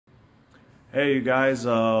Hey you guys,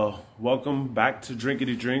 welcome back to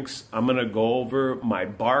Drinkity Drinks. I'm gonna go over my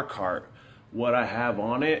bar cart, what I have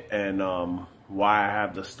on it, and why I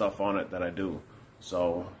have the stuff on it that I do.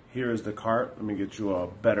 So here's the cart. Let me get you a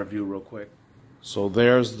better view real quick. So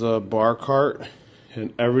there's the bar cart,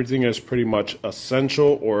 and everything is pretty much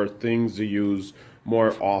essential or things to use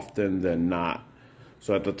more often than not.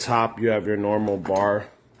 So at the top you have your normal bar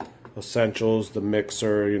essentials, the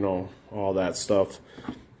mixer, you know, all that stuff.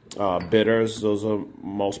 Bitters, those are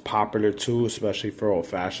most popular too, especially for old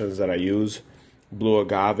fashions that I use. Blue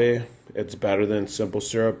agave, it's better than simple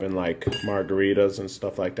syrup and like margaritas and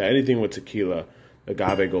stuff like that. Anything with tequila,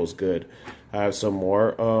 agave goes good. I have some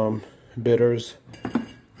more bitters,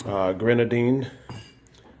 grenadine,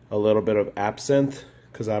 a little bit of absinthe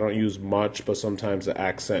because I don't use much, but sometimes to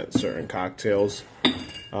accent certain cocktails.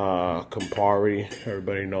 Campari,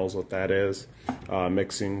 everybody knows what that is.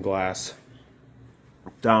 Mixing glass.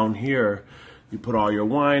 Down here you put all your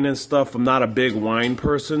wine and stuff. I'm not a big wine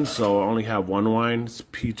person, so I only have one wine. It's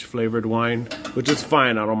peach flavored wine, which is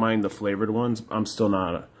fine. I don't mind the flavored ones. I'm still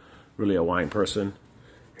not really a wine person.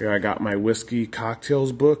 Here I got my whiskey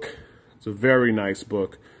cocktails book. It's a very nice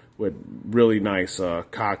book with really nice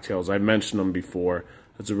cocktails. I mentioned them before.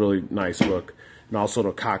 It's a really nice book. And also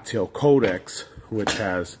the cocktail codex, which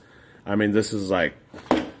has, I mean, this is like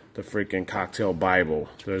the freaking cocktail Bible.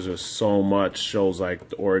 There's just so much, shows like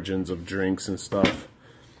the origins of drinks and stuff.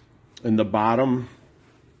 In the bottom,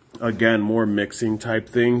 again, more mixing type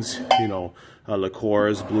things, you know,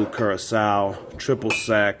 liqueurs, blue curacao, triple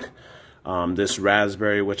sec, this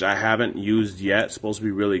raspberry, which I haven't used yet. It's supposed to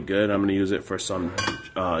be really good. I'm gonna use it for some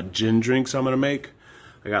gin drinks I'm gonna make.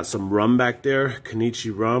 I got some rum back there,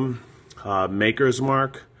 Kenichi rum, Maker's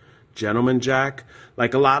Mark, Gentleman Jack.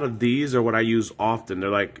 Like a lot of these are what I use often. They're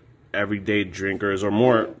like everyday drinkers or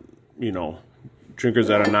more, you know, drinkers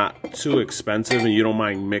that are not too expensive and you don't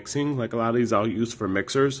mind mixing. Like a lot of these I'll use for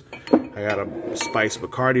mixers. I got a spiced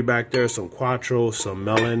Bacardi back there, some Quattro, some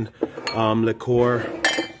melon liqueur,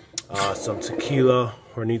 some tequila,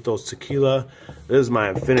 Hornitos tequila. This is my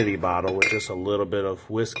infinity bottle with just a little bit of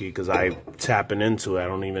whiskey because I'm tapping into it. I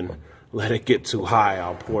don't even let it get too high.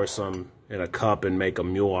 I'll pour some in a cup and make a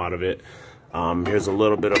mule out of it. Here's a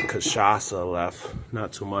little bit of cachaça left,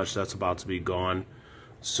 not too much. That's about to be gone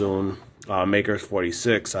soon. Maker's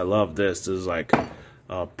 46. I love this. This is like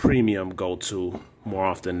a premium go-to more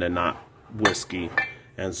often than not whiskey,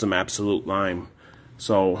 and some Absolute Lime.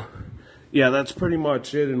 So yeah, that's pretty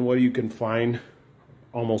much it and what you can find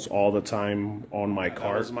almost all the time on my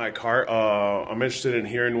cart. That was my cart. I'm interested in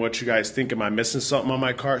hearing what you guys think. Am I missing something on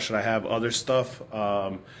my cart? Should I have other stuff?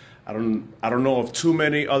 I don't know of too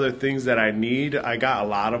many other things that I need. I got a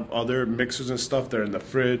lot of other mixers and stuff. They're in the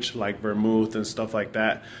fridge, like vermouth and stuff like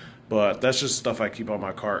that. But that's just stuff I keep on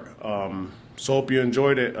my cart. So hope you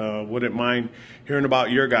enjoyed it. Wouldn't mind hearing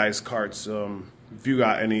about your guys' carts. If you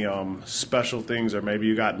got any special things, or maybe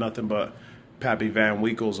you got nothing but Pappy Van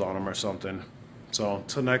Winkles on them or something. So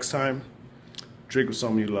until next time, drink with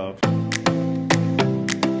someone you love.